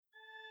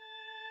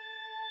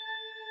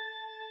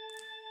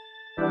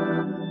Yeah,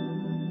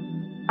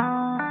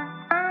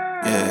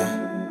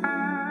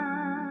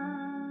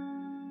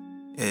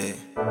 yeah,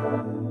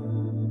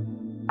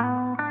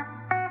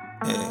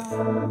 yeah.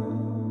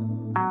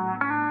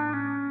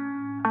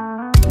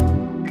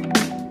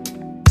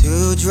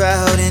 Through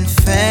drought and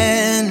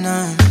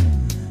famine,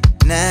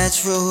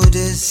 natural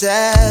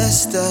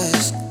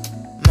disasters,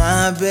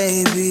 my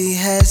baby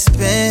has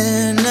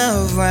been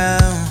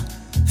around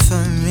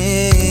for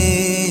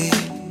me.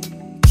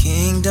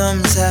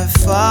 Kingdoms have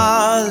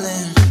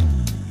fallen,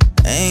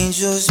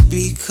 angels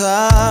be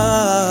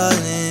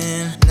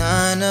calling.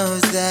 None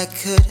of that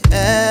could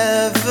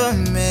ever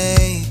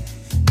make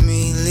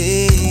me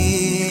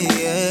leave.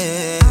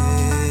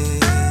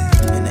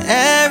 And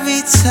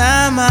every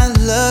time I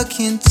look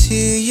into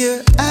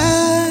your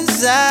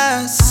eyes,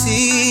 I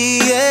see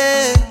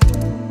it.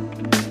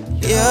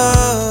 You're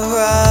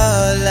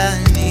all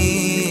I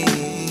need.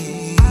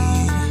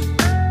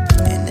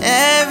 And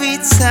every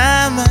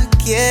time I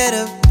get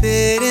a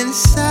bit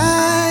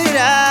inside,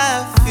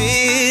 I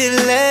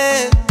feel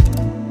it.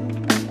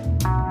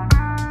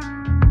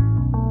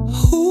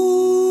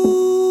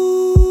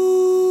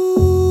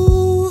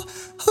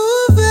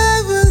 Who've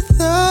ever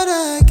thought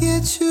I'd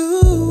get you?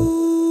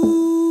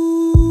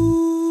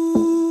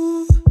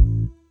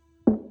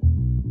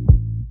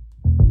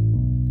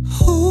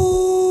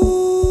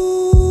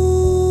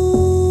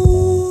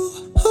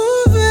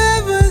 Who've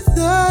ever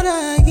thought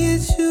I'd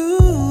get you?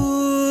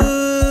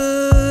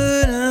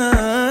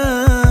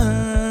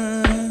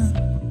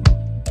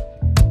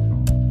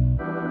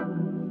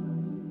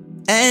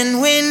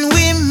 And when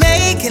we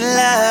make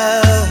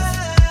love,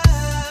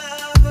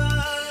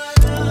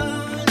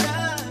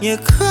 your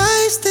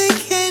cries, they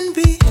can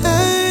be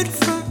heard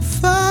from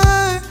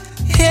far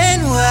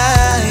and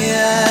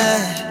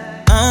wide.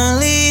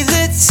 Only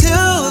the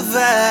two of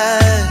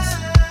us,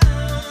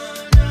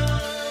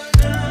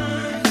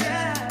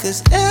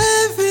 'cause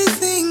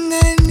everything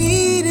I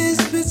need is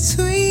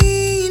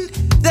between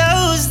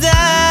those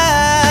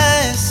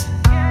eyes.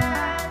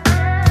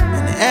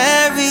 And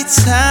every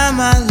time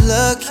I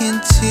look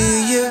into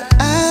your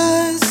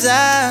eyes,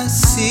 I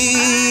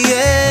see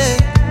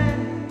it.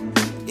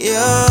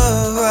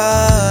 You're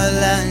all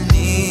I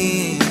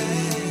need.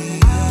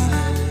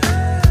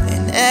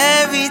 And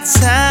every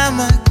time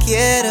I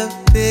get a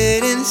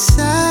bit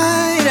inside,